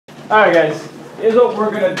Alright guys, here's what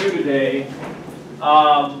we're going to do today. You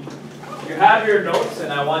have your notes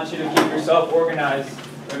and I want you to keep yourself organized.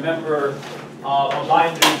 Remember, a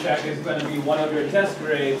binder check is going to be one of your test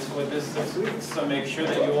grades for this 6 weeks, so make sure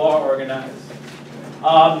that you are organized.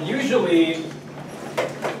 Usually,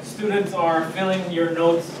 students are filling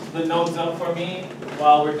the notes up for me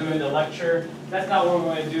while we're doing the lecture. That's not what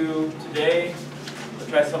we're going to do today. We'll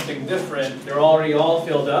try something different. They're already all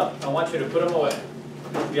filled up. I want you to put them away.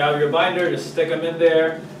 If you have your binder, just stick them in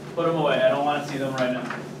there, put them away. I don't want to see them right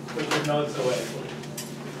now. Put your notes away.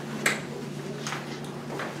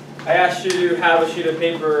 I asked you to have a sheet of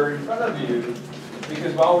paper in front of you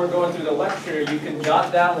because while we're going through the lecture, you can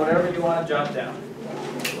jot down whatever you want to jot down.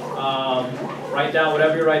 Write down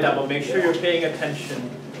whatever you write down, but make sure you're paying attention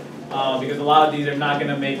because a lot of these are not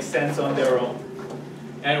going to make sense on their own.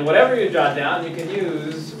 And whatever you jot down, you can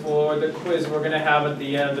use for the quiz we're going to have at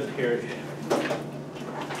the end of the period.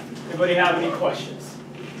 Anybody have any questions?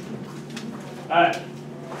 All right.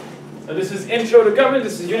 So this is Intro to Government.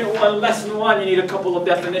 This is Unit 1, Lesson 1. You need a couple of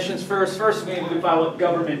definitions first. First, we need to define what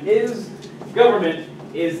government is. Government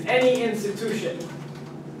is any institution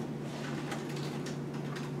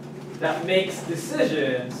that makes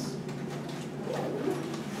decisions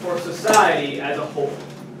for society as a whole.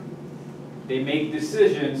 They make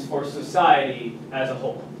decisions for society as a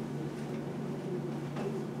whole.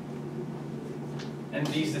 And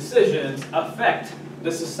these decisions affect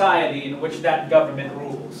the society in which that government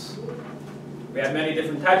rules. We have many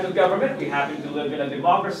different types of government. We happen to live in a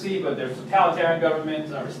democracy, but there's totalitarian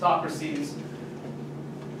governments, aristocracies.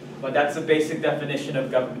 But that's the basic definition of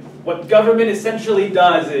government. What government essentially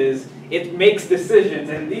does is it makes decisions,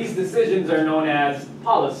 and these decisions are known as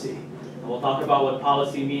policy. And we'll talk about what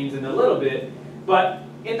policy means in a little bit. But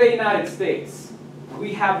in the United States,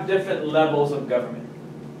 we have different levels of government.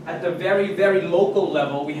 At the very, very local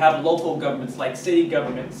level, we have local governments like city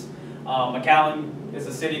governments. McAllen is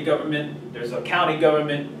a city government. There's a county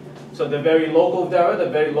government. So the very local there, the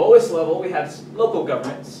very lowest level, we have local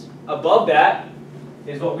governments. Above that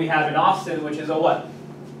is what we have in Austin, which is a what?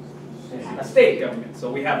 A state government.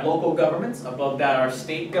 So we have local governments. Above that are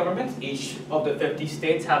state governments. Each of the 50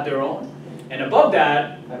 states have their own. And above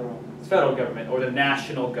that, it's federal government, or the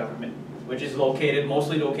national government, which is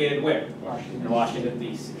mostly located where? In Washington,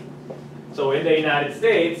 D.C. So in the United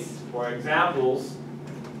States, for examples,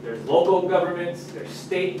 there's local governments, there's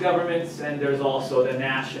state governments, and there's also the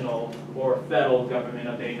national or federal government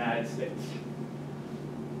of the United States.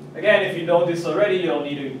 Again, if you know this already, you don't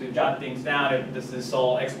need to jot things down. If this is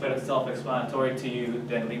all self-explanatory to you,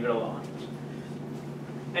 then leave it alone.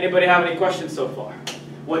 Anybody have any questions so far?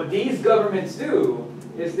 What these governments do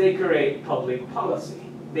is they create public policy.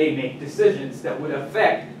 They make decisions that would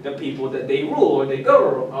affect the people that they rule or they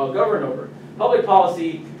govern over. Public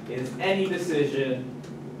policy is any decision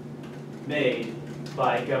made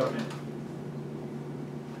by government.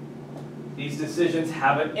 These decisions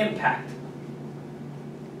have an impact.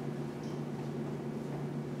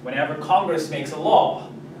 Whenever Congress makes a law,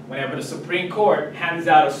 whenever the Supreme Court hands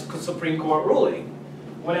out a Supreme Court ruling,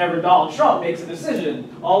 whenever Donald Trump makes a decision,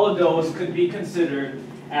 all of those could be considered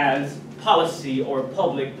as policy or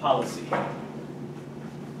public policy.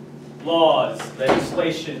 Laws,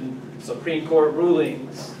 legislation, Supreme Court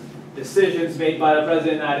rulings, decisions made by the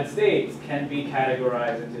President of the United States can be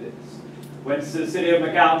categorized into this. When the city of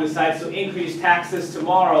McAllen decides to increase taxes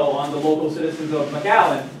tomorrow on the local citizens of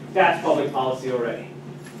McAllen, that's public policy already.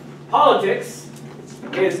 Politics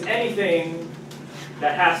is anything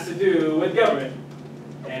that has to do with government,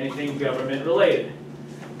 anything government related.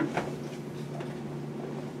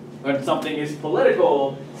 When something is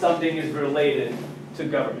political, something is related to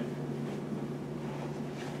government.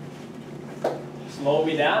 Slow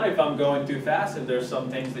me down if I'm going too fast. If there's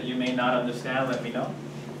some things that you may not understand, let me know.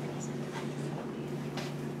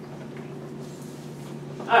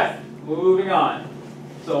 Alright, moving on.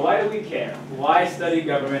 So why do we care? Why study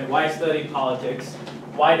government? Why study politics?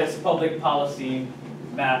 Why does public policy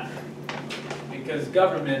matter? Because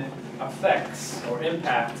government affects or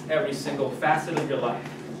impacts every single facet of your life.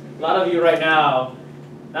 A lot of you right now,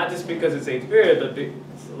 not just because it's 8th period, but a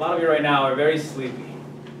lot of you right now are very sleepy.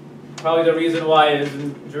 Probably the reason why is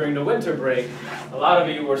during the winter break, a lot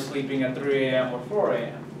of you were sleeping at 3 a.m. or 4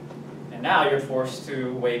 a.m. And now you're forced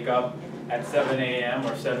to wake up at 7 a.m.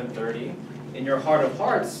 or 7:30. In your heart of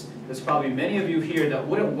hearts, there's probably many of you here that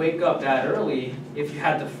wouldn't wake up that early if you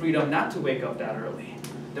had the freedom not to wake up that early.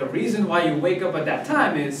 The reason why you wake up at that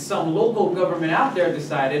time is some local government out there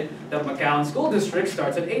decided that McAllen School District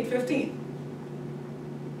starts at 8:15.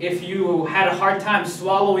 If you had a hard time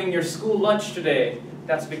swallowing your school lunch today,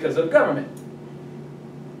 that's because of government.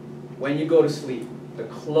 when you go to sleep, the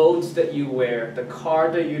clothes that you wear, the car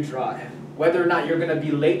that you drive, whether or not you're going to be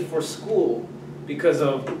late for school because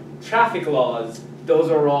of traffic laws, those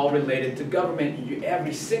are all related to government.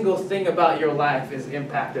 Every single thing about your life is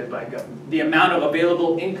impacted by government. The amount of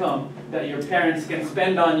available income that your parents can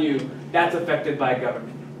spend on you, that's affected by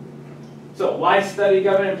government. So why study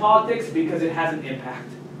government and politics? Because it has an impact.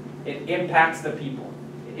 It impacts the people.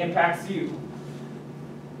 It impacts you.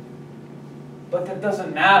 But that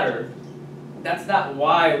doesn't matter. That's not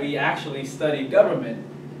why we actually study government.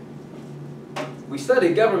 We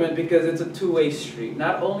study government because it's a two-way street.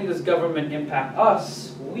 Not only does government impact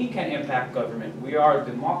us, we can impact government. We are a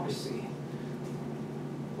democracy.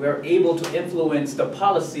 We are able to influence the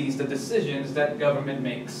policies, the decisions that government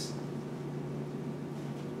makes.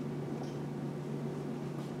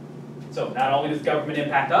 So not only does government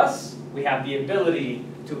impact us, we have the ability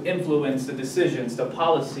to influence the decisions, the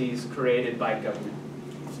policies created by government.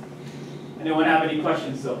 Anyone have any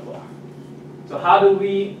questions so far? So how do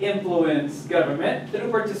we influence government? Through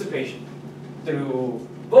participation, through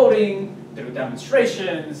voting, through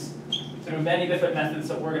demonstrations, through many different methods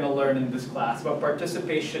that we're going to learn in this class. But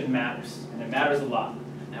participation matters, and it matters a lot.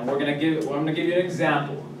 And I'm going to give you an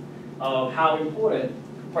example of how important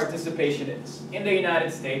participation is. In the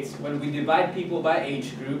United States, when we divide people by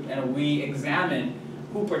age group and we examine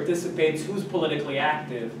who participates, who's politically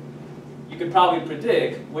active, you could probably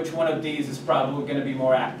predict which one of these is probably going to be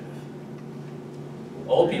more active.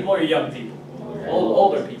 Old people or young people?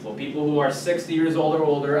 Older people. People who are 60 years old or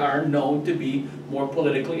older are known to be more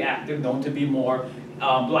politically active, known to be more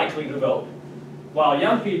likely to vote. While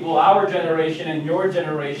young people, our generation and your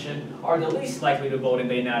generation, are the least likely to vote in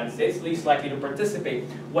the United States, least likely to participate.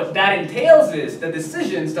 What that entails is the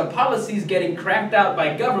decisions, the policies getting cranked out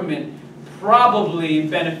by government probably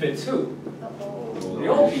benefits who? The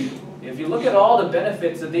old people. If you look at all the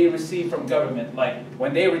benefits that they receive from government, like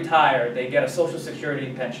when they retire, they get a Social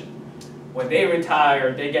Security pension. When they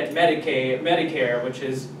retire, they get Medicare, which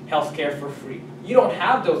is health care for free. You don't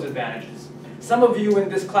have those advantages. Some of you in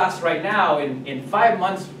this class right now, in 5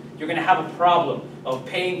 months, you're going to have a problem of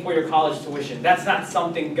paying for your college tuition. That's not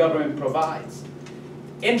something government provides.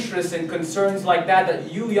 Interests and concerns like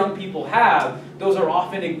that you young people have, those are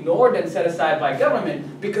often ignored and set aside by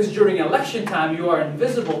government because during election time you are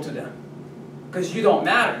invisible to them because you don't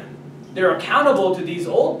matter. They're accountable to these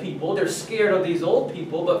old people, they're scared of these old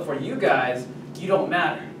people, but for you guys, you don't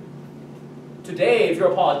matter. Today, if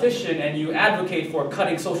you're a politician and you advocate for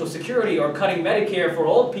cutting Social Security or cutting Medicare for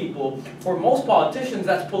old people, for most politicians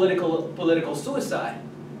that's political suicide.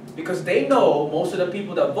 Because they know most of the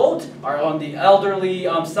people that vote are on the elderly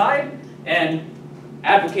side, and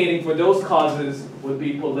advocating for those causes would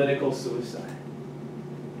be political suicide.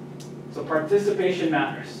 So participation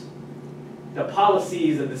matters. The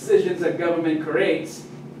policies, the decisions that government creates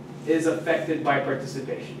is affected by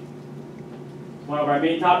participation. One of our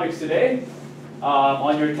main topics today,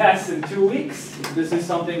 on your tests in 2 weeks, this is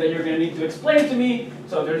something that you're going to need to explain to me.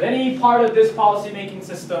 So if there's any part of this policy-making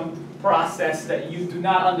system process that you do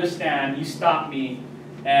not understand, you stop me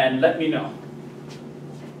and let me know.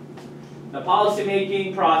 The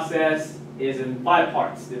policy-making process is in 5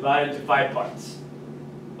 parts, divided into 5 parts.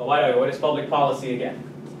 But by the way, what is public policy again?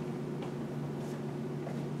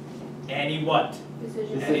 Any what?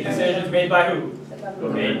 Decisions. Any decisions made by who?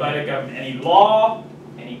 Made by the government. Any law,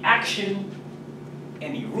 any action,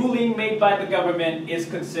 any ruling made by the government is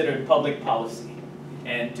considered public policy.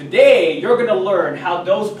 And today, you're going to learn how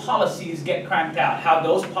those policies get cranked out, how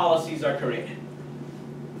those policies are created.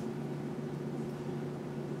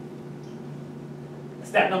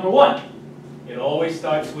 Step number 1, it always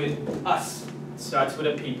starts with us. It starts with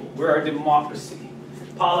the people. We're a democracy.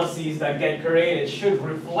 Policies that get created should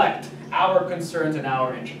reflect our concerns and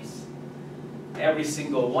our interests. Every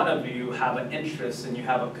single one of you have an interest and you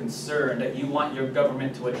have a concern that you want your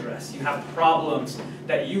government to address. You have problems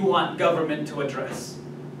that you want government to address.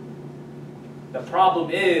 The problem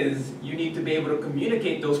is you need to be able to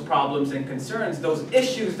communicate those problems and concerns, those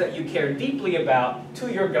issues that you care deeply about,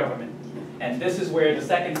 to your government. And this is where the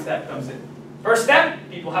second step comes in. First step,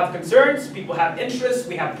 people have concerns, people have interests,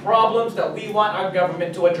 we have problems that we want our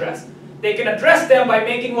government to address. They can address them by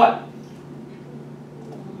making what?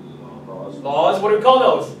 Laws, what do we call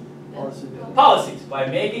those? Policies, by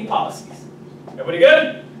making policies. Everybody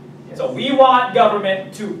good? Yes. So we want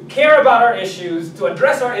government to care about our issues, to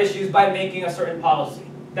address our issues by making a certain policy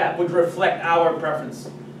that would reflect our preference.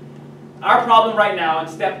 Our problem right now in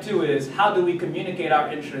step 2 is how do we communicate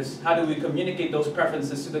our interests, how do we communicate those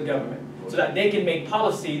preferences to the government so that they can make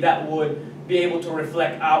policy that would be able to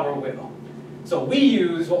reflect our will. So we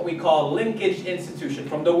use what we call linkage institution,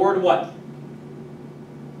 from the word what?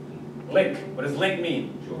 Link. What does link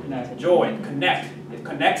mean? Join, connect. It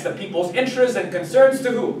connects the people's interests and concerns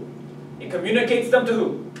to who? It communicates them to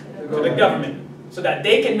who? To the government. So that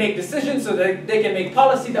they can make decisions, so that they can make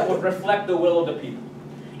policy that would reflect the will of the people.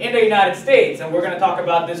 In the United States, and we're going to talk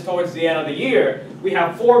about this towards the end of the year, we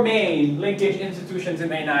have 4 main linkage institutions in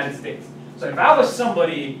the United States. So if I was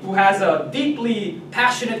somebody who has a deeply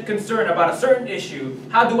passionate concern about a certain issue,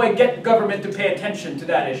 how do I get government to pay attention to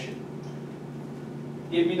that issue?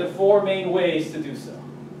 Give me the 4 main ways to do so.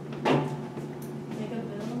 Make a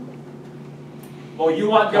bill? Well, you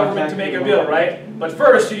want government to make a bill, right? But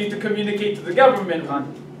first, you need to communicate to the government.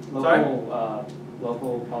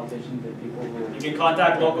 Local politicians and people who... You can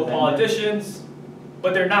contact local politicians,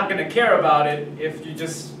 but they're not going to care about it if you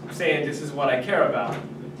just say, this is what I care about.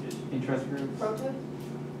 Interest groups? Protest?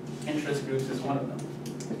 Interest groups is one of them.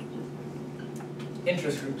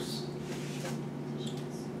 Interest groups.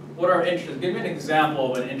 What are interests? Give me an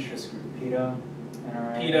example of an interest group. PETA,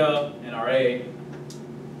 NRA. PETA, NRA.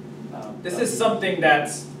 This is something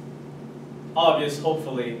that's obvious,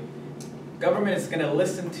 hopefully. Government is going to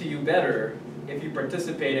listen to you better if you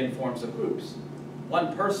participate in forms of groups.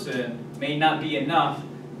 One person may not be enough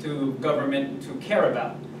to government to care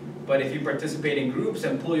about. But if you participate in groups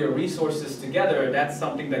and pull your resources together, that's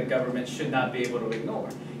something that government should not be able to ignore.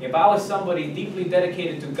 If I was somebody deeply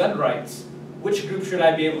dedicated to gun rights, which group should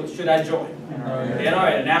I join? NRA. The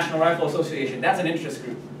NRA, the National Rifle Association. That's an interest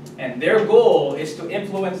group. And their goal is to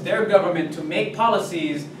influence their government to make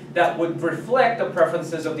policies that would reflect the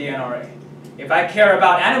preferences of the NRA. If I care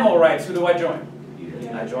about animal rights, who do I join?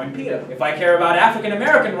 I join PETA. If I care about African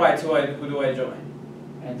American rights, who do I join?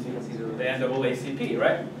 The NAACP,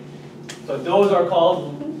 right? So those are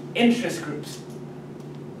called interest groups.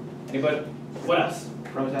 Anybody? What else?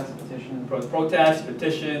 Protest petitions. Protests,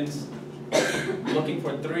 petitions. Looking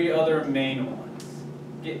for 3 other main ones.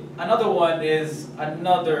 Another one is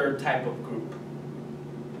another type of group.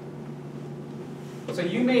 So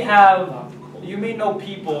you may know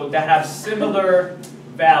people that have similar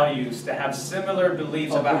values, that have similar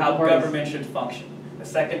beliefs about how government should function. The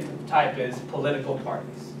second type is political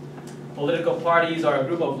parties. Political parties are a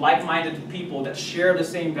group of like-minded people that share the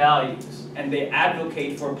same values, and they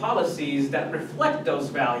advocate for policies that reflect those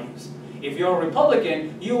values. If you're a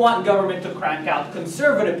Republican, you want government to crank out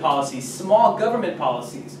conservative policies, small government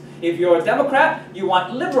policies. If you're a Democrat, you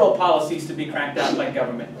want liberal policies to be cranked out by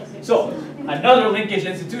government. So, another linkage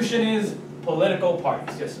institution is political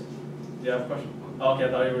parties. Yes, sir. Do you have a question? Okay,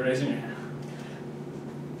 I thought you were raising your hand.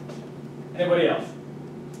 Anybody else?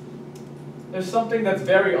 There's something that's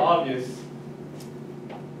very obvious.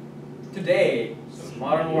 Today, in the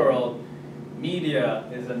modern world, media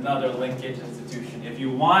is another linkage institution. If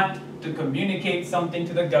you want to communicate something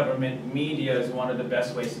to the government, media is one of the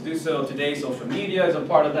best ways to do so. Today, social media is a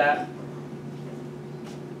part of that.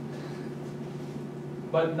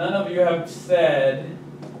 But none of you have said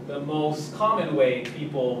the most common way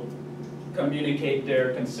people communicate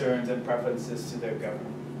their concerns and preferences to their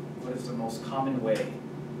government. What is the most common way?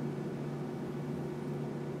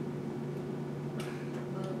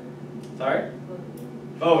 Sorry?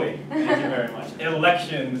 Voting. Thank you very much.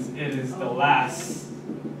 Elections, it is the last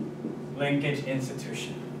linkage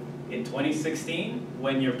institution. In 2016,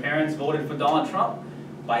 when your parents voted for Donald Trump,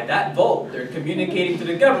 by that vote, they're communicating to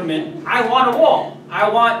the government, I want a wall. I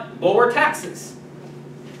want lower taxes.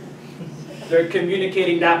 They're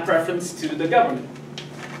communicating that preference to the government.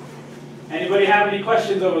 Anybody have any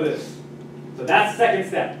questions over this? So that's the second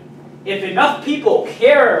step. If enough people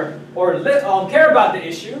care or care about the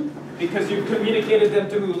issue, because you've communicated them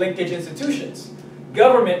through linkage institutions,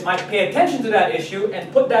 government might pay attention to that issue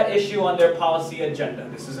and put that issue on their policy agenda.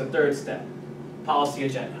 This is the third step, policy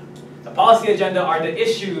agenda. The policy agenda are the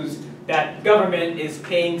issues that government is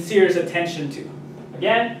paying serious attention to.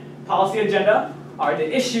 Again, policy agenda are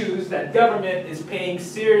the issues that government is paying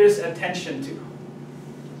serious attention to.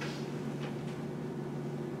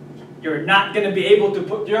 You're not going to be able to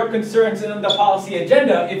put your concerns in the policy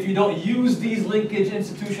agenda if you don't use these linkage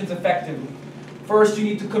institutions effectively. First, you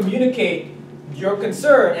need to communicate your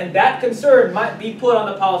concern, and that concern might be put on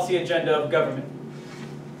the policy agenda of government.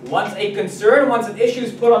 Once an issue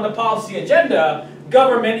is put on the policy agenda,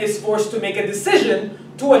 government is forced to make a decision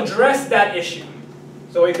to address that issue.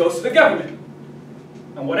 So it goes to the government.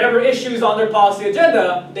 And whatever issue is on their policy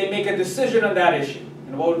agenda, they make a decision on that issue.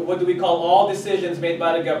 And what do we call all decisions made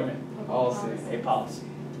by the government? Policy. A policy.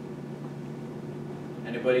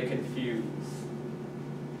 Anybody confused?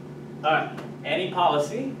 Alright, any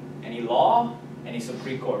policy, any law, any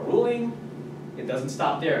Supreme Court ruling, it doesn't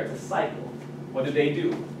stop there, it's a cycle. What do?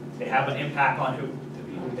 They have an impact on who?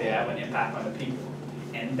 They have an impact on the people.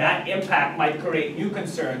 And that impact might create new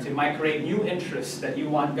concerns, it might create new interests that you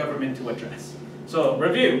want government to address. So,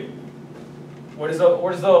 review. Where does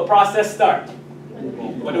the process start?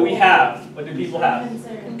 What do we have? What do people have?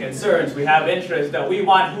 Concerns. We have interests that we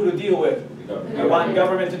want who to deal with. We want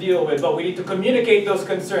government to deal with, but we need to communicate those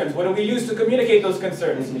concerns. What do we use to communicate those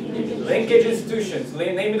concerns? Linkage institutions.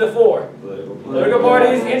 Name me the four. Political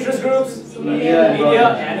parties, interest groups,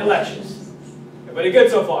 media, and elections. Everybody good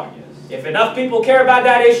so far? If enough people care about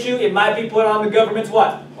that issue, it might be put on the government's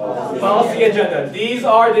what? Policy agenda. These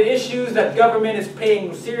are the issues that government is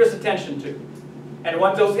paying serious attention to. And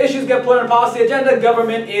once those issues get put on the policy agenda,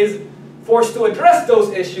 government is forced to address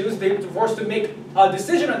those issues. They're forced to make a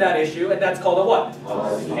decision on that issue, and that's called a what?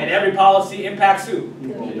 Policy. And every policy impacts who? The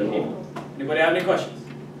people. Anybody have any questions?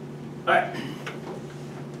 All right.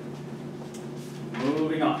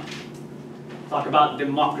 Moving on. Talk about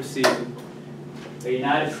democracy. The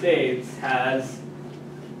United States has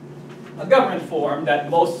a government form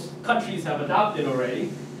that most countries have adopted already,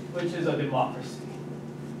 which is a democracy.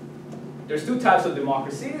 There's two types of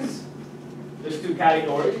democracies. There's two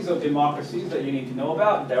categories of democracies that you need to know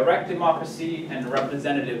about: direct democracy and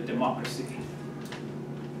representative democracy.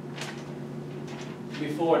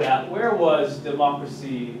 Before that, where was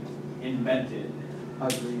democracy invented?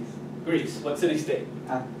 Greece. Greece. What city-state?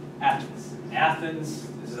 Athens. Athens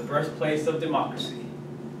is the birthplace of democracy.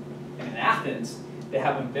 And in Athens, they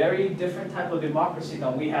have a very different type of democracy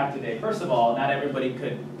than we have today. First of all, not everybody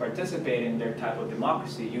could participate in their type of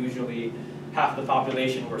democracy. Usually, half the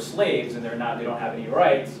population were slaves, and they don't have any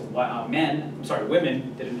rights.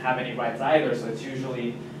 Women didn't have any rights either. So it's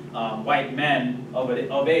usually white men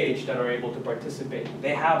of age that are able to participate.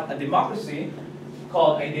 They have a democracy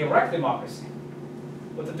called a direct democracy.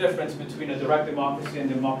 What's the difference between a direct democracy and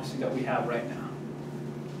democracy that we have right now?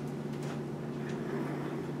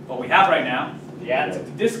 What we have right now, the answer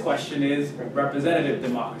to this question is representative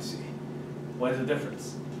democracy. What is the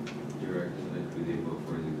difference? Direct is like who they vote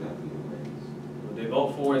for is exactly who wins. What they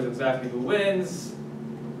vote for is exactly who wins.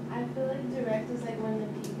 I feel like direct is like when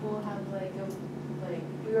the people have like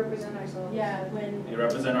We represent ourselves. yeah, when We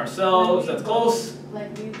represent ourselves, that's close.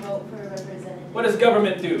 like we vote for a representative. What does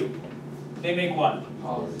government do? They make what?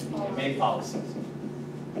 Policy. They make policies.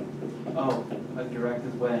 Oh, a direct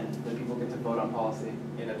is when the people get to vote on policy.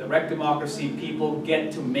 In a direct democracy, people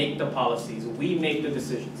get to make the policies. We make the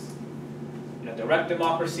decisions. In a direct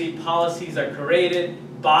democracy, policies are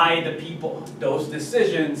created by the people. Those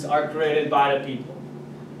decisions are created by the people.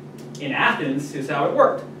 In Athens, here's how it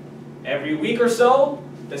worked. Every week or so,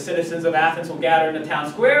 the citizens of Athens will gather in the town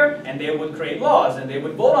square, and they would create laws, and they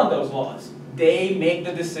would vote on those laws. They make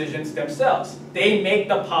the decisions themselves. They make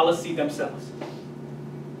the policy themselves.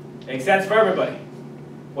 Makes sense for everybody.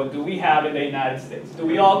 What do we have in the United States? Do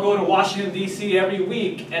we all go to Washington, D.C. every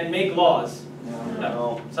week and make laws?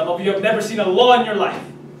 No. Some of you have never seen a law in your life.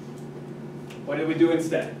 What do we do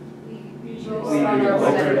instead? We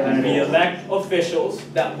elect officials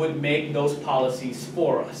that would make those policies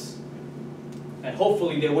for us. And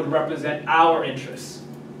hopefully they would represent our interests.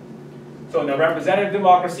 So in a representative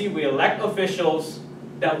democracy, we elect officials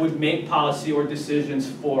that would make policy or decisions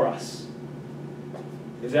for us.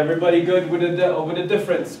 Is everybody good with the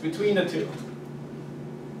difference between the two?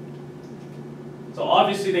 So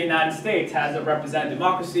obviously the United States has a representative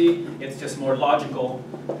democracy. It's just more logical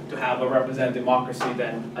to have a representative democracy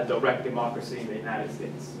than a direct democracy in the United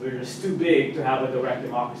States. We're just too big to have a direct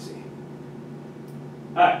democracy.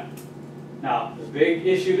 All right. Now, the big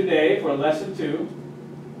issue today for lesson 2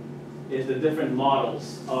 is the different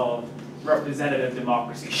models of representative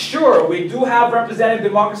democracy. Sure, we do have representative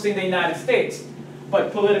democracy in the United States,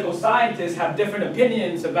 but political scientists have different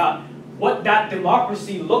opinions about what that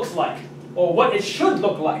democracy looks like, or what it should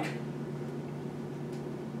look like.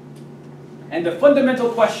 And the fundamental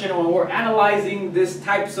question when we're analyzing these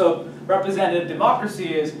types of representative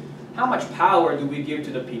democracy is, how much power do we give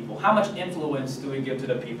to the people? How much influence do we give to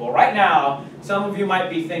the people? Right now, some of you might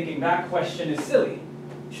be thinking that question is silly.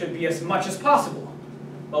 It should be as much as possible.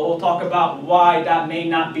 But we'll talk about why that may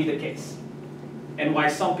not be the case, and why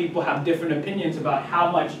some people have different opinions about how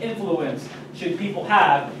much influence should people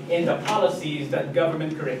have in the policies that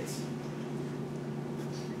government creates.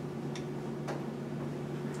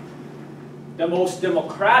 The most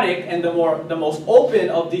democratic and the most open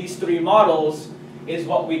of these three models is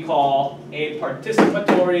what we call a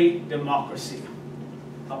participatory democracy.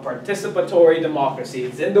 A participatory democracy.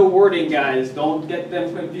 It's in the wording, guys. Don't get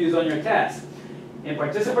them confused on your test. In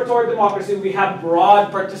participatory democracy, we have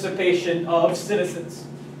broad participation of citizens.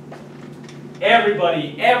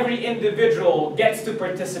 Everybody, every individual gets to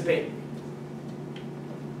participate.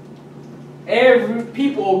 Every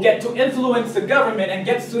people get to influence the government and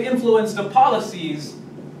gets to influence the policies.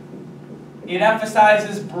 It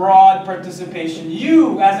emphasizes broad participation.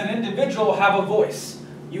 You, as an individual, have a voice.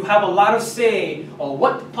 You have a lot of say on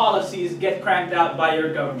what policies get cranked out by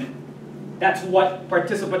your government. That's what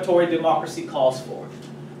participatory democracy calls for.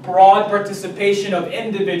 Broad participation of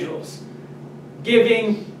individuals,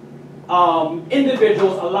 giving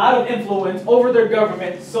individuals a lot of influence over their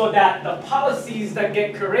government so that the policies that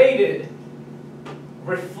get created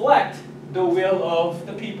reflect the will of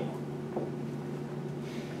the people.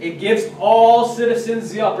 It gives all citizens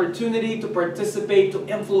the opportunity to participate, to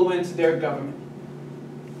influence their government.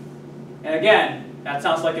 And again, that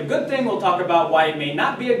sounds like a good thing. We'll talk about why it may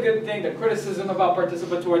not be a good thing, the criticism about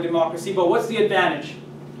participatory democracy, but what's the advantage?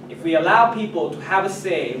 If we allow people to have a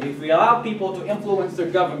say, if we allow people to influence their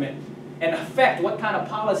government and affect what kind of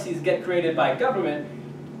policies get created by government,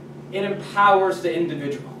 it empowers the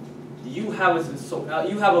individual. You have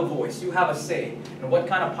a voice, you have a say in what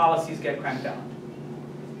kind of policies get cranked out.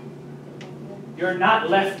 You're not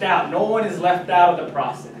left out. No one is left out of the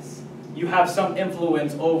process. You have some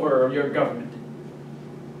influence over your government.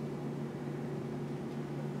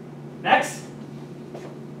 Next,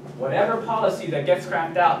 whatever policy that gets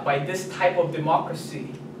cranked out by this type of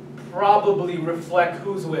democracy probably reflect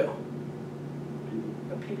whose will?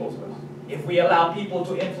 The people's will. If we allow people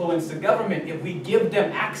to influence the government, if we give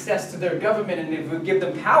them access to their government, and if we give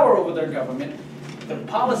them power over their government, the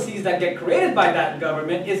policies that get created by that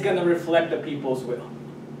government is going to reflect the people's will.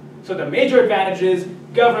 So the major advantage is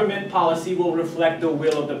government policy will reflect the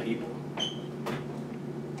will of the people.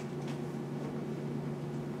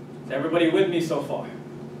 Is everybody with me so far?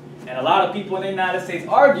 And a lot of people in the United States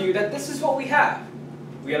argue that this is what we have.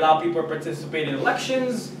 We allow people to participate in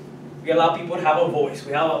elections. We allow people to have a voice.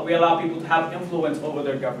 We allow people to have influence over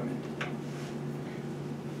their government.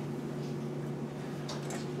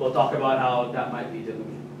 We'll talk about how that might be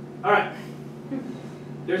delusional. All right.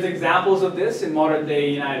 There's examples of this in modern day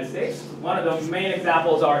United States. One of the main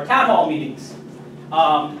examples are town hall meetings.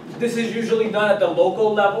 This is usually done at the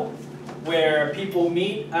local level, where people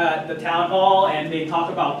meet at the town hall and they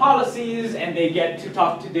talk about policies, and they get to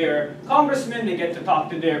talk to their congressmen, they get to talk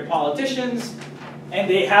to their politicians, and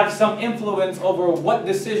they have some influence over what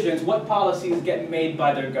decisions, what policies get made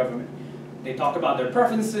by their government. They talk about their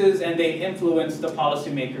preferences, and they influence the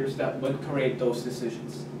policymakers that would create those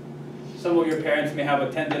decisions. Some of your parents may have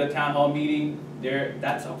attended a town hall meeting.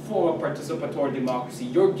 That's a form of participatory democracy.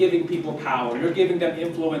 You're giving people power. You're giving them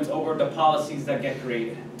influence over the policies that get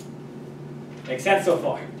created. Make sense so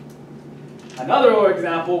far? Another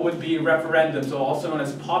example would be referendums, or also known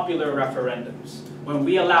as popular referendums, when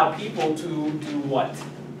we allow people to do what?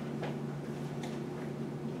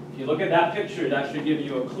 If you look at that picture, that should give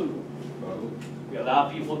you a clue. We allow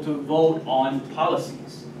people to vote on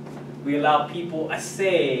policies. We allow people a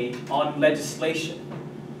say on legislation.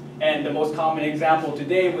 And the most common example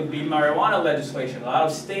today would be marijuana legislation. A lot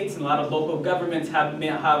of states and a lot of local governments have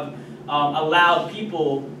allowed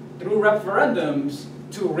people through referendums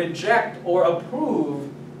to reject or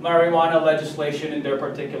approve marijuana legislation in their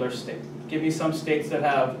particular state. Give me some states that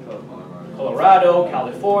have Colorado,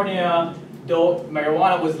 California. Though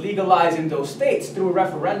marijuana was legalized in those states through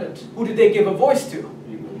referendums. Who did they give a voice to?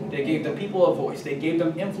 They gave the people a voice. They gave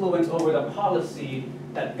them influence over the policy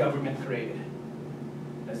that government created.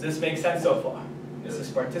 Does this make sense so far? This is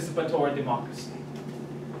participatory democracy.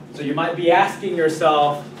 So you might be asking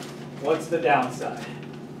yourself, what's the downside?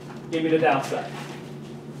 Give me the downside.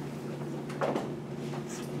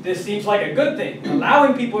 This seems like a good thing,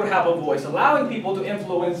 allowing people to have a voice, allowing people to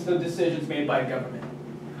influence the decisions made by government.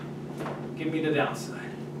 Give me the downside.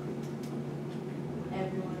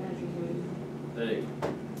 Everyone has a voice. There you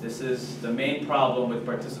go. This is the main problem with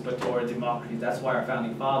participatory democracy. That's why our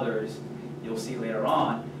founding fathers, you'll see later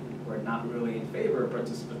on, were not really in favor of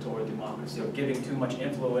participatory democracy, of giving too much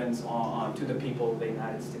influence to the people of the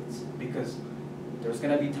United States. Because there's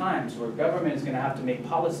going to be times where government is going to have to make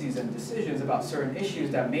policies and decisions about certain issues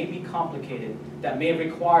that may be complicated, that may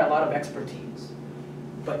require a lot of expertise.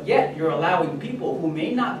 But yet, you're allowing people who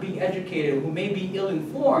may not be educated, who may be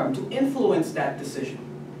ill-informed, to influence that decision.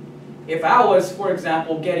 If I was, for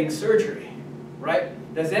example, getting surgery,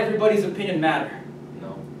 right? Does everybody's opinion matter?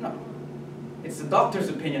 No. No. It's the doctor's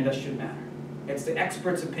opinion that should matter. It's the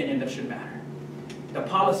expert's opinion that should matter. The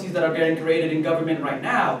policies that are getting created in government right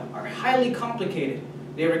now are highly complicated.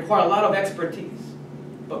 They require a lot of expertise.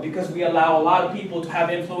 But because we allow a lot of people to have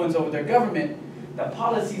influence over their government, the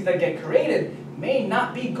policies that get created may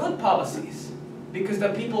not be good policies. Because the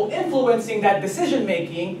people influencing that decision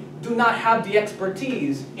making do not have the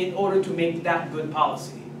expertise in order to make that good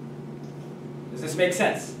policy. Does this make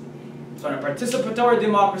sense? So in a participatory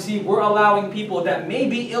democracy, we're allowing people that may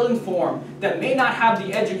be ill-informed, that may not have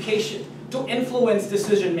the education to influence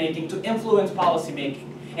decision making, to influence policy making.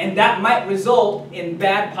 And that might result in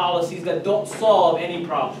bad policies that don't solve any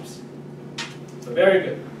problems. So very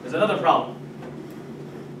good. There's another problem.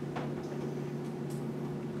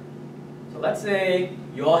 So let's say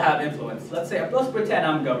you all have influence. Let's pretend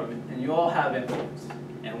I'm government and you all have influence.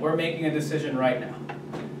 And we're making a decision right now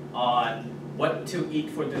on what to eat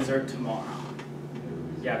for dessert tomorrow.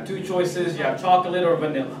 You have two choices. You have chocolate or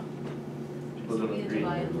vanilla. People don't agree.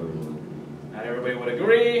 Not everybody would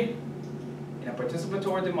agree. In a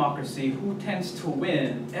participatory democracy, who tends to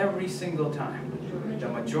win every single time? The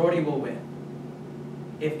majority will win.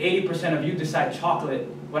 If 80% of you decide chocolate,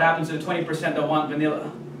 what happens to the 20% that want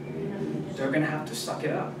vanilla? They're going to have to suck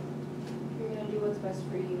it up. You're going to do what's best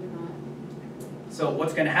for you, not. So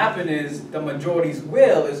what's going to happen is the majority's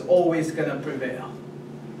will is always going to prevail.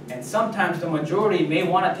 And sometimes the majority may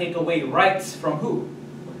want to take away rights from who?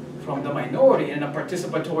 From the minority. In a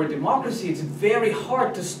participatory democracy, it's very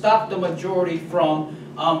hard to stop the majority from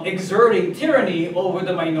exerting tyranny over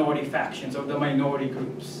the minority factions or the minority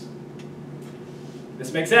groups.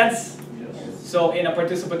 This makes sense? Yes. So in a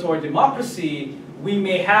participatory democracy, we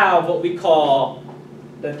may have what we call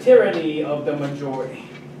the tyranny of the majority.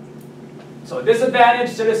 So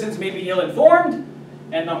disadvantaged citizens may be ill-informed,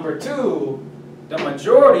 and number two, the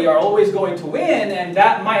majority are always going to win, and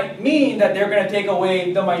that might mean that they're going to take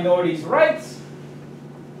away the minority's rights,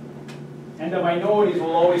 and the minorities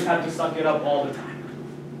will always have to suck it up all the time.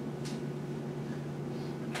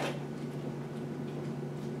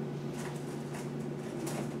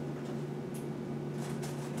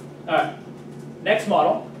 All right, next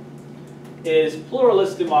model is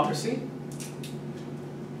pluralist democracy.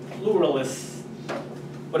 Pluralist.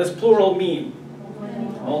 What does plural mean?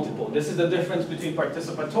 Multiple. This is the difference between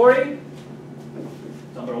participatory,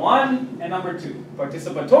 number one, and number two.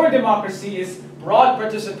 Participatory democracy is broad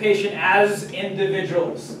participation as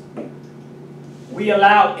individuals. We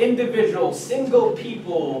allow individuals, single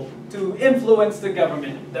people, to influence the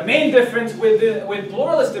government. The main difference with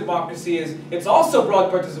pluralist democracy is it's also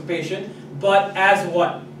broad participation, but as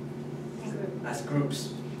what? As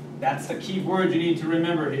groups. That's the key word you need to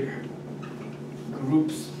remember here.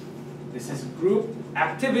 Groups. This is group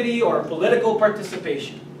activity or political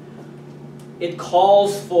participation. It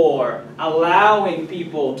calls for allowing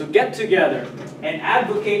people to get together and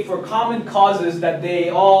advocate for common causes that they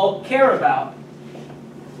all care about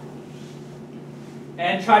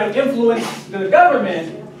and try to influence the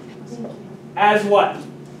government as what?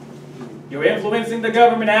 You're influencing the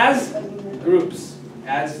government as groups,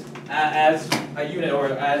 as a unit, or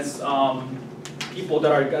as people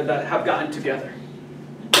that have gotten together.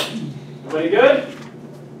 Everybody good?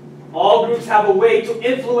 All groups have a way to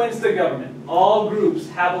influence the government. All groups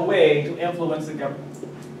have a way to influence the government.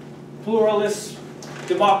 Pluralist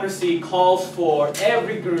democracy calls for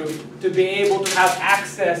every group to be able to have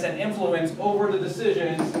access and influence over the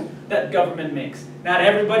decisions that government makes. Not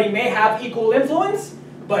everybody may have equal influence,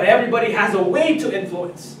 but everybody has a way to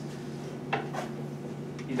influence.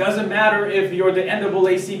 It doesn't matter if you're the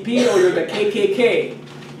NAACP or you're the KKK.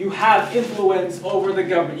 You have influence over the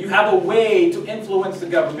government. You have a way to influence the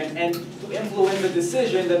government and to influence the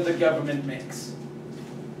decision that the government makes.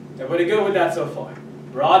 Everybody good with that so far?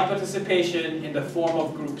 Broad participation in the form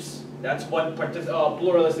of groups. That's what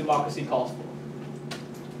pluralist democracy calls for.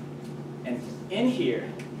 And in here,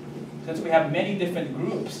 since we have many different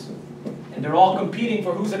groups, and they're all competing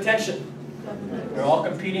for whose attention? They're all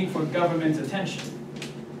competing for government's attention.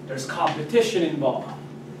 There's competition involved.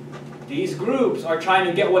 These groups are trying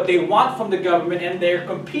to get what they want from the government, and they're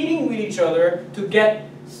competing with each other to get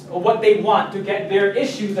what they want, to get their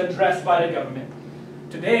issues addressed by the government.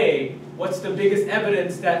 Today, what's the biggest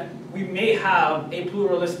evidence that we may have a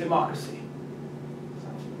pluralist democracy?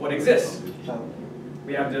 What exists?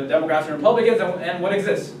 We have the Democrats and Republicans, and what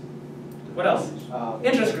exists? What else?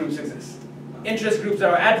 Interest groups exist. Interest groups that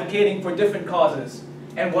are advocating for different causes.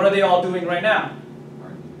 And what are they all doing right now?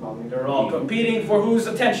 They're all competing for whose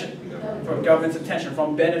attention? For government's attention,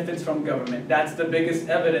 from benefits from government. That's the biggest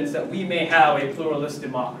evidence that we may have a pluralist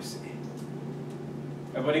democracy.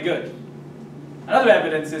 Everybody good? Another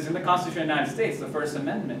evidence is in the Constitution of the United States, the First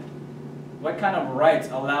Amendment. What kind of rights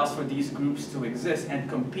allows for these groups to exist and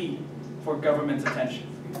compete for government's attention?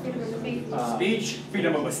 Speech,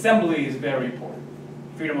 freedom of assembly is very important.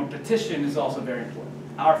 Freedom of petition is also very important.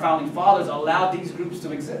 Our founding fathers allowed these groups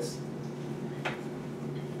to exist.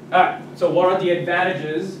 Alright, so what are the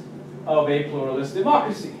advantages of a pluralist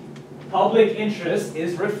democracy? Public interest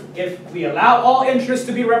is if we allow all interests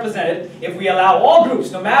to be represented, if we allow all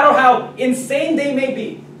groups, no matter how insane they may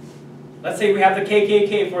be. Let's say we have the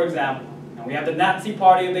KKK, for example, and we have the Nazi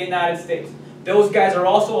Party of the United States. Those guys are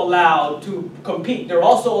also allowed to compete. They're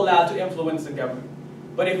also allowed to influence the government.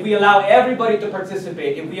 But if we allow everybody to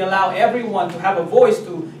participate, if we allow everyone to have a voice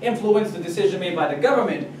to influence the decision made by the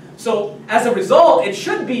government, so as a result, it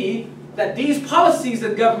should be that these policies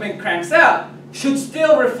that government cranks out should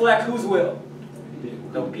still reflect whose will?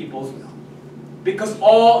 The people's will. Because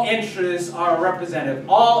all interests are represented.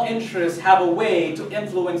 All interests have a way to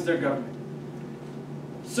influence their government.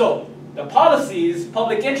 So, the policies,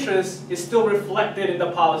 public interest, is still reflected in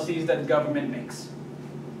the policies that government makes.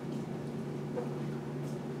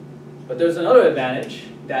 But there's another advantage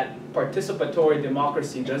that participatory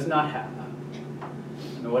democracy does not have.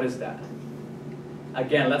 And what is that?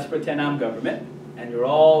 Again, let's pretend I'm government, and you're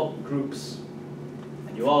all groups,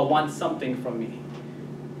 and you all want something from me.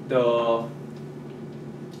 The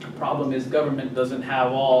problem is government doesn't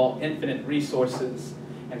have all infinite resources,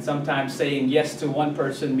 and sometimes saying yes to one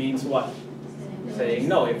person means what? Saying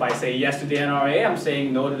no. If I say yes to the NRA, I'm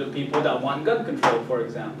saying no to the people that want gun control, for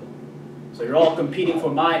example. So you're all competing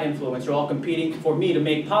for my influence. You're all competing for me to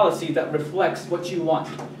make policy that reflects what you want.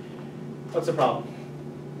 What's the problem?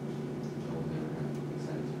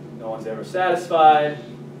 No one's ever satisfied.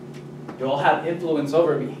 You all have influence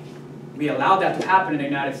over me. We allow that to happen in the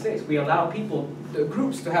United States. We allow people, the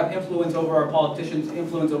groups, to have influence over our politicians,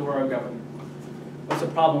 influence over our government. What's the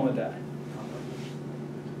problem with that?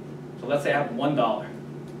 So let's say I have $1,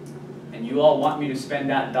 and you all want me to spend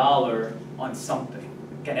that dollar on something.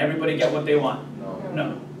 Can everybody get what they want? No.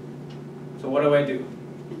 No. So what do I do?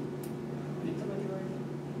 The majority.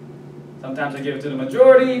 Sometimes I give it to the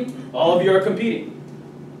majority. All of you are competing.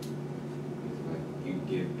 It's like you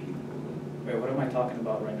give people. Wait, what am I talking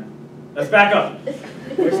about right now? Let's back up.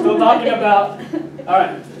 We're still talking about, all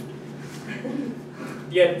right.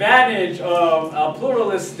 The advantage of a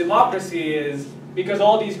pluralist democracy is because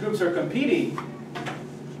all these groups are competing,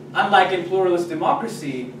 unlike in pluralist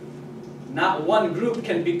democracy, not one group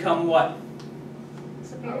can become what?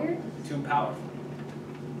 Superior? Too powerful.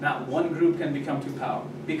 Not one group can become too powerful.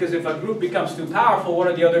 Because if a group becomes too powerful, what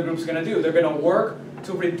are the other groups going to do? They're going to work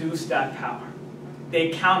to reduce that power.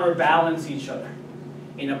 They counterbalance each other.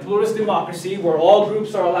 In a pluralist democracy where all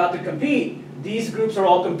groups are allowed to compete, these groups are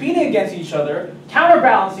all competing against each other,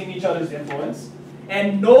 counterbalancing each other's influence,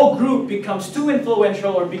 and no group becomes too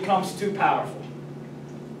influential or becomes too powerful.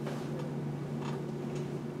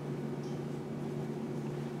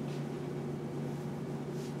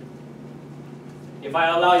 If I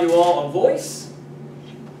allow you all a voice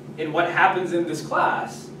in what happens in this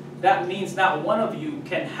class, that means not one of you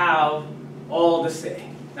can have all the say.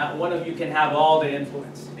 Not one of you can have all the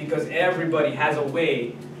influence, because everybody has a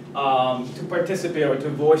way to participate or to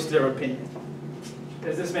voice their opinion.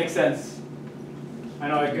 Does this make sense? I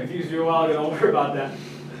know I confused you a while ago, don't worry about that.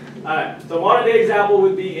 Alright, so modern day example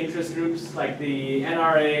would be interest groups like the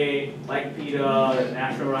NRA, like PETA, the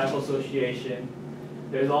National Rifle Association.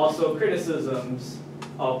 There's also criticisms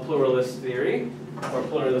of pluralist theory or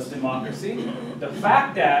pluralist democracy. The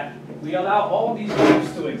fact that we allow all these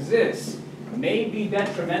groups to exist may be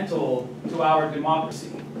detrimental to our democracy.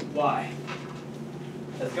 Why?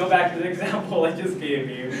 Let's go back to the example I just gave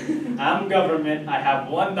you. I'm government, I have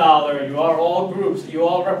 $1, you are all groups, you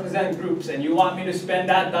all represent groups, and you want me to spend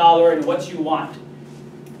that dollar in what you want.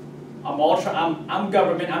 I'm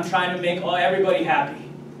government, I'm trying to make everybody happy.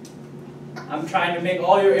 I'm trying to make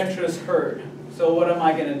all your interests heard. So what am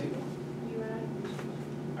I going to do?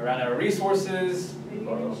 I ran out of resources. Maybe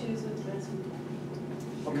you're gonna choose what's best for you.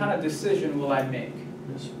 What kind of decision will I make?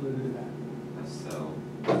 So.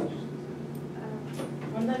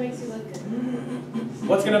 One that makes you look good.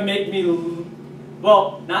 What's going to make me,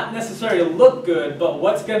 well, not necessarily look good, but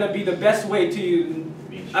what's going to be the best way to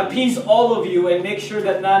appease all of you and make sure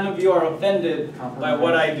that none of you are offended by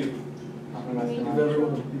what I do?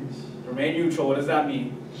 Remain neutral, what does that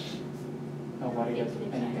mean? Nobody gets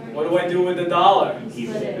anything. What do I do with the dollar? Split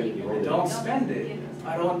it. I don't spend it.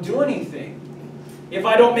 I don't do anything. If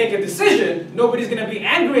I don't make a decision, nobody's going to be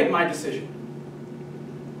angry at my decision.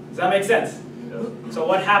 Does that make sense? So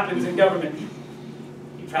what happens in government?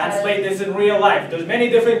 You translate this in real life. There's many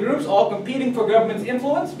different groups all competing for government's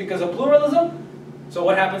influence because of pluralism. So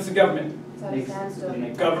what happens to government? It's at a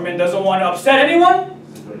standstill. Government doesn't want to upset anyone,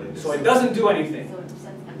 so it doesn't do anything.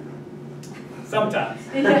 Sometimes.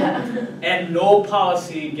 And no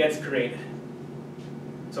policy gets created.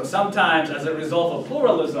 So sometimes, as a result of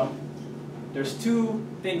pluralism, there's two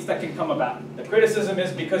things that can come about. The criticism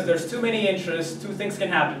is because there's too many interests, two things can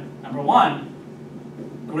happen. Number one,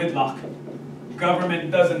 gridlock. Government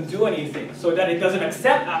doesn't do anything so that it doesn't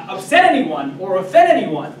upset anyone or offend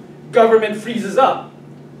anyone. Government freezes up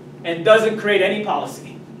and doesn't create any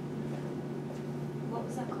policy. What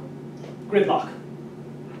was that called? Gridlock,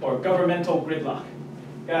 or governmental gridlock.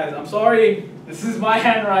 Guys, I'm sorry, this is my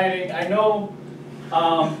handwriting. I know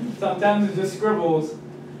sometimes it just scribbles.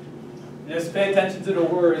 Just pay attention to the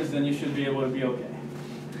words and you should be able to be okay.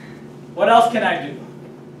 What else can I do?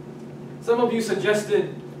 Some of you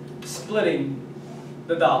suggested splitting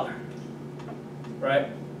the dollar, right?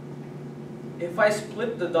 If I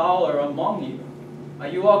split the dollar among you, are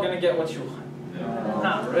you all going to get what you want? No.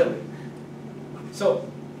 Not really. So,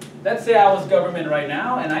 let's say I was government right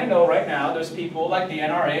now, and I know right now there's people like the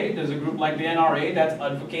NRA, there's a group like the NRA that's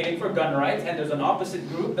advocating for gun rights, and there's an opposite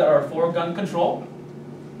group that are for gun control.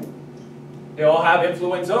 They all have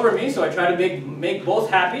influence over me, so I try to make both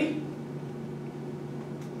happy.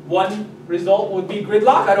 One result would be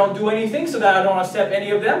gridlock. I don't do anything so that I don't accept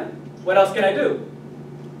any of them. What else can I do?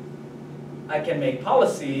 I can make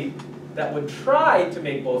policy that would try to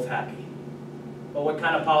make both happy. But what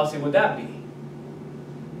kind of policy would that be?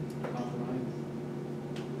 Compromise.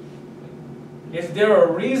 Is there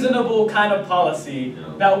a reasonable kind of policy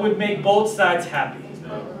No. that would make both sides happy?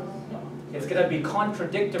 No. It's going to be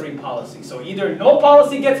contradictory policy. So either no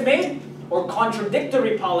policy gets made, or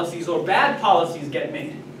contradictory policies or bad policies get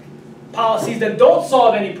made. Policies that don't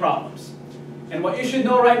solve any problems. And what you should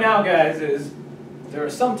know right now, guys, is there are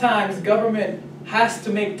sometimes government has to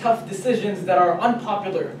make tough decisions that are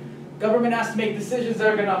unpopular. Government has to make decisions that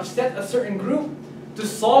are going to upset a certain group to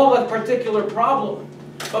solve a particular problem.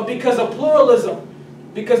 But because of pluralism,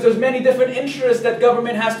 because there's many different interests that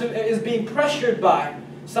government is being pressured by,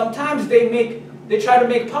 sometimes they try to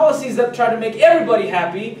make policies that try to make everybody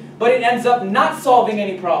happy, but it ends up not solving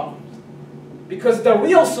any problems. Because the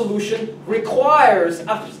real solution requires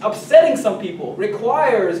upsetting some people,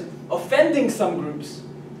 requires offending some groups.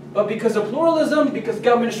 But because of pluralism, because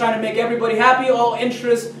government is trying to make everybody happy, all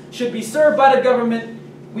interests should be served by the government,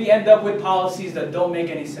 we end up with policies that don't make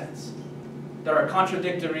any sense, that are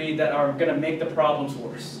contradictory, that are going to make the problems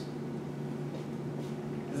worse.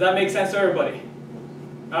 Does that make sense to everybody?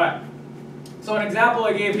 All right. So an example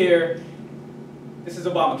I gave here, this is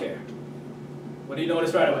Obamacare. What do you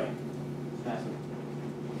notice right away? Massive.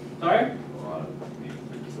 Sorry? A lot of people.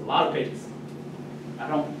 It's a lot of pages. I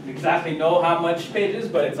don't exactly know how much pages,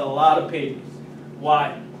 but it's a lot of pages.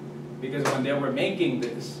 Why? Because when they were making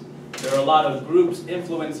this, there are a lot of groups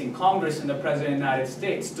influencing Congress and the President of the United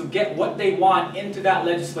States to get what they want into that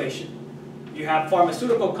legislation. You have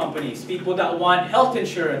pharmaceutical companies, people that want health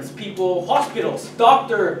insurance, people, hospitals,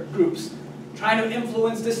 doctor groups, trying to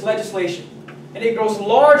influence this legislation. And it grows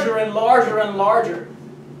larger and larger and larger.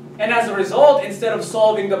 And as a result, instead of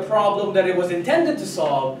solving the problem that it was intended to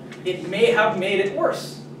solve, it may have made it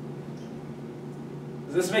worse.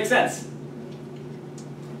 Does this make sense?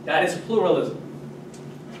 That is pluralism.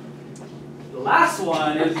 The last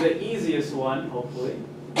one is the easiest one, hopefully.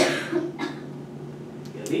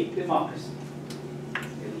 Elite democracy.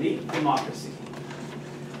 Elite democracy.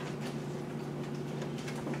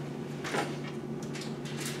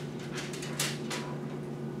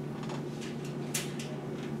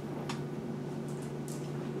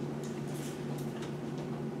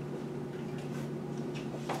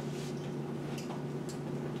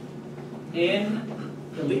 In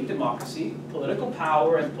elite democracy, political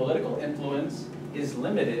power and political influence is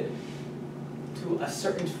limited to a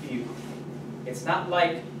certain few. It's not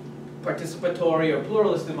like participatory or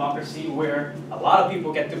pluralist democracy where a lot of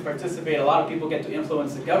people get to participate, a lot of people get to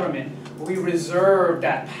influence the government. We reserve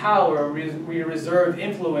that power, we reserve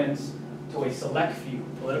influence to a select few.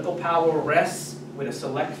 Political power rests with a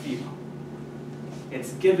select few.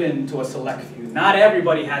 It's given to a select few. Not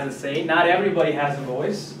everybody has a say, not everybody has a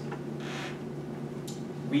voice.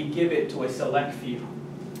 We give it to a select few.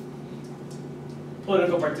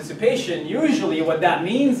 Political participation, usually what that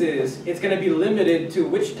means is it's going to be limited to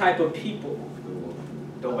which type of people?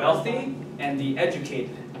 The wealthy and the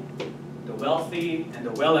educated. The wealthy and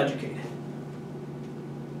the well-educated.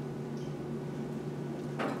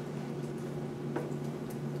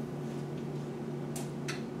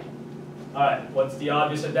 Alright, what's the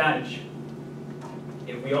obvious advantage?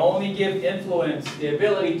 If we only give influence, the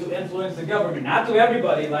ability to influence the government, not to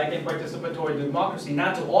everybody like in participatory democracy,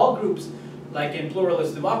 not to all groups like in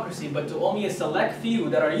pluralist democracy, but to only a select few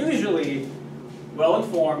that are usually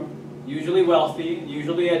well-informed, usually wealthy,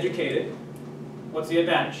 usually educated, what's the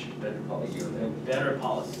advantage? Better policy. Better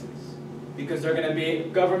policies. because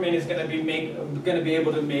government is going to be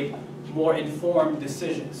able to make more informed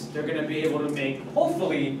decisions. They're going to be able to make,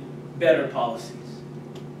 hopefully, better policies.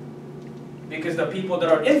 Because the people that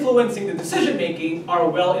are influencing the decision making are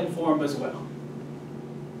well informed as well.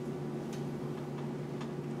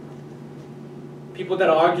 People that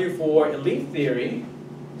argue for elite theory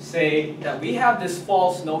say that we have this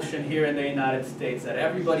false notion here in the United States that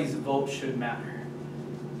everybody's vote should matter.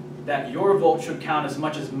 That your vote should count as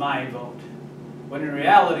much as my vote. When in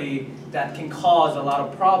reality, that can cause a lot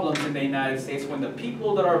of problems in the United States when the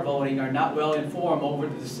people that are voting are not well informed over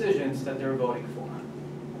the decisions that they're voting for.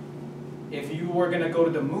 If you were going to go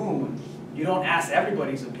to the moon, you don't ask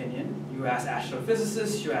everybody's opinion. You ask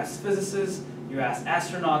astrophysicists, you ask physicists, you ask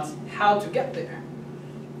astronauts how to get there.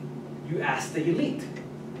 You ask the elite.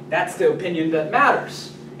 That's the opinion that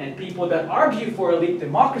matters. And people that argue for elite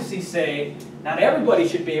democracy say, not everybody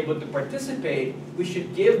should be able to participate. We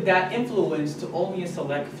should give that influence to only a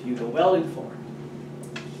select few, the well-informed.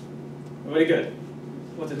 Very good.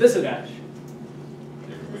 What's the disadvantage?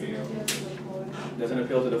 Doesn't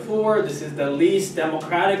appeal to the poor. This is the least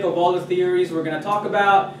democratic of all the theories we're going to talk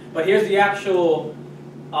about. But here's the actual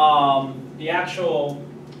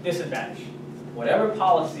disadvantage. Whatever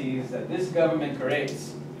policies that this government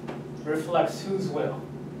creates reflects whose will?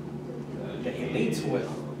 The elite's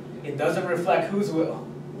will. It doesn't reflect whose will?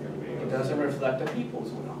 It doesn't reflect the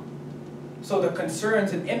people's will. So the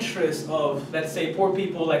concerns and interests of, let's say, poor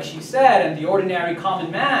people, like she said, and the ordinary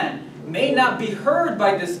common man may not be heard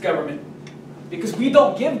by this government because we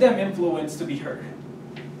don't give them influence to be heard.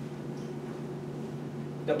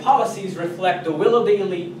 The policies reflect the will of the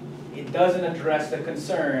elite. It doesn't address the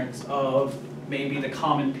concerns of maybe the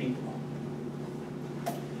common people.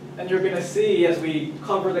 And you're going to see, as we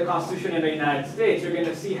cover the Constitution in the United States, you're going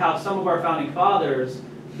to see how some of our founding fathers,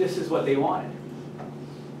 this is what they wanted.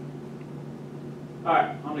 All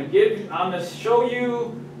right, I'm going to show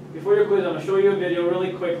you, before your quiz, I'm going to show you a video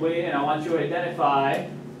really quickly, and I want you to identify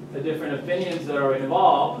the different opinions that are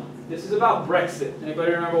involved. This is about Brexit.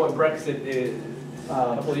 Anybody remember what Brexit is? A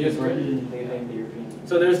couple of years ago. Britain leaving the European Union.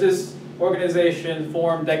 So there's this organization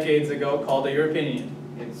formed decades ago called the European Union.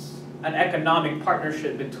 It's an economic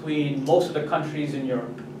partnership between most of the countries in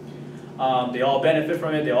Europe. They all benefit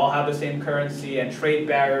from it. They all have the same currency, and trade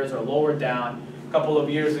barriers are lowered down. A couple of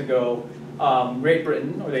years ago, Great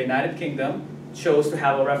Britain, or the United Kingdom, chose to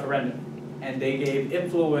have a referendum. And they gave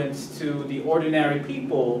influence to the ordinary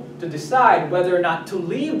people to decide whether or not to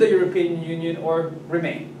leave the European Union or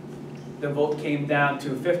remain. The vote came down to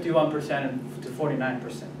 51% to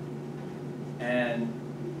 49%. And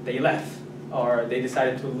they left, or they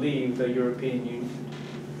decided to leave the European Union.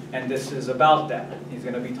 And this is about that. He's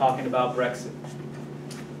going to be talking about Brexit.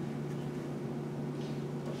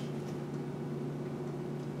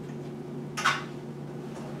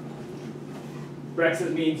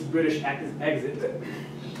 Brexit means British exit.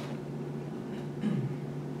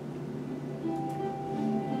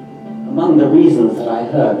 Among the reasons that I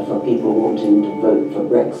heard for people wanting to vote for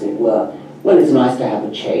Brexit were, well, it's nice to have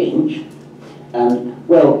a change, and,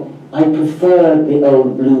 well, I prefer the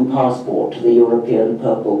old blue passport to the European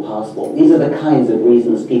purple passport. These are the kinds of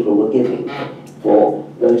reasons people were giving for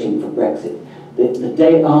voting for Brexit. The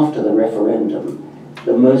day after the referendum,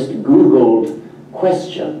 the most Googled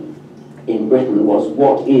question in Britain was,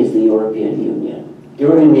 what is the European Union?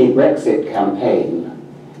 During the Brexit campaign,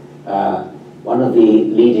 one of the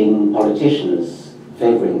leading politicians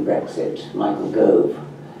favouring Brexit, Michael Gove,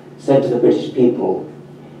 said to the British people,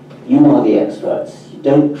 you are the experts. You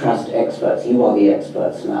don't trust experts. You are the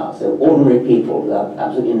experts now. So ordinary people who have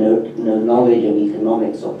absolutely no knowledge of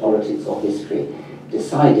economics or politics or history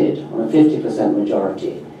decided on a 50%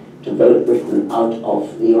 majority to vote Britain out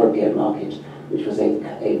of the European market, which was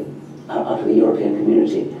out of the European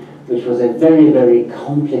community, which was a very, very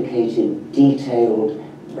complicated, detailed,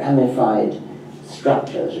 ramified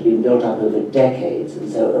structure that had been built up over decades.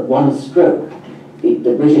 And so at one stroke, the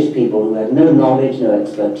British people who had no knowledge, no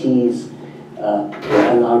expertise,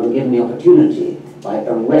 were given the opportunity by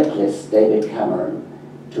a reckless David Cameron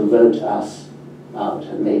to vote us out,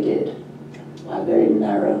 and they did, by a very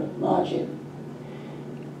narrow margin.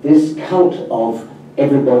 This cult of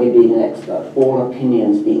everybody being an expert, all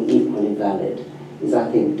opinions being equally valid, is,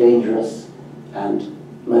 I think, dangerous and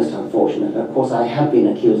most unfortunate. Of course, I have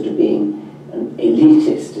been accused of being an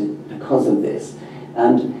elitist because of this.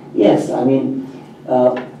 And yes, I mean,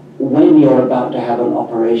 when you're about to have an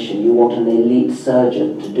operation, you want an elite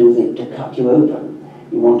surgeon to cut you open.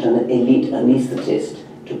 You want an elite anaesthetist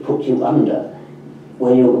to put you under.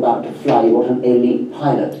 When you're about to fly, you want an elite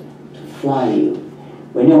pilot to fly you.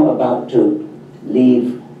 When you're about to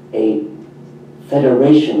leave a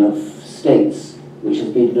federation of states which has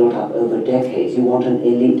been built up over decades. You want an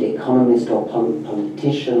elite economist or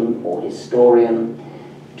politician or historian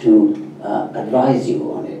to advise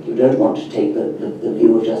you on it. You don't want to take the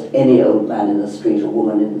view of just any old man in the street or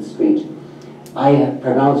woman in the street. I have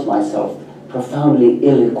pronounced myself profoundly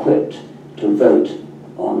ill-equipped to vote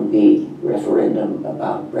on the referendum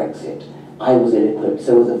about Brexit. I was ill-equipped,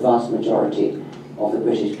 so was the vast majority of the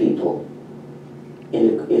British people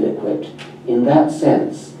ill-equipped. In that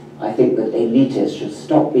sense, I think that elitist should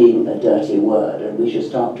stop being a dirty word, and we should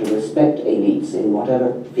start to respect elites in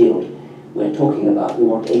whatever field we're talking about. We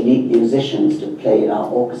want elite musicians to play in our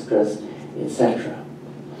orchestras, etc.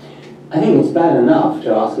 I think it's bad enough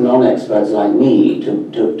to ask non-experts like me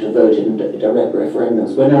to vote in direct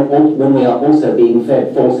referendums when we are also being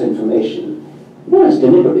fed false information. Well, it's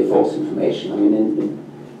deliberately false information. I mean,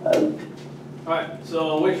 All right,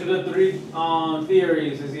 so which of the three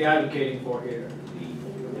theories is he advocating for here?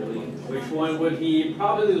 Which one would he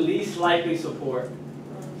probably least likely support?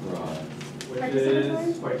 Which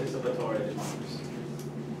is participatory democracy.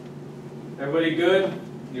 Everybody good?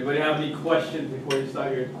 Anybody have any questions before you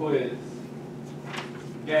start your quiz?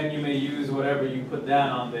 Again, you may use whatever you put down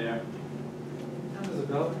on there. How does it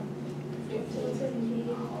go?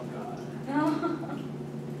 Oh, God.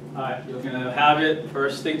 Alright, you're gonna have it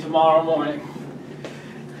first thing tomorrow morning.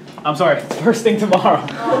 I'm sorry, first thing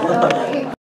tomorrow.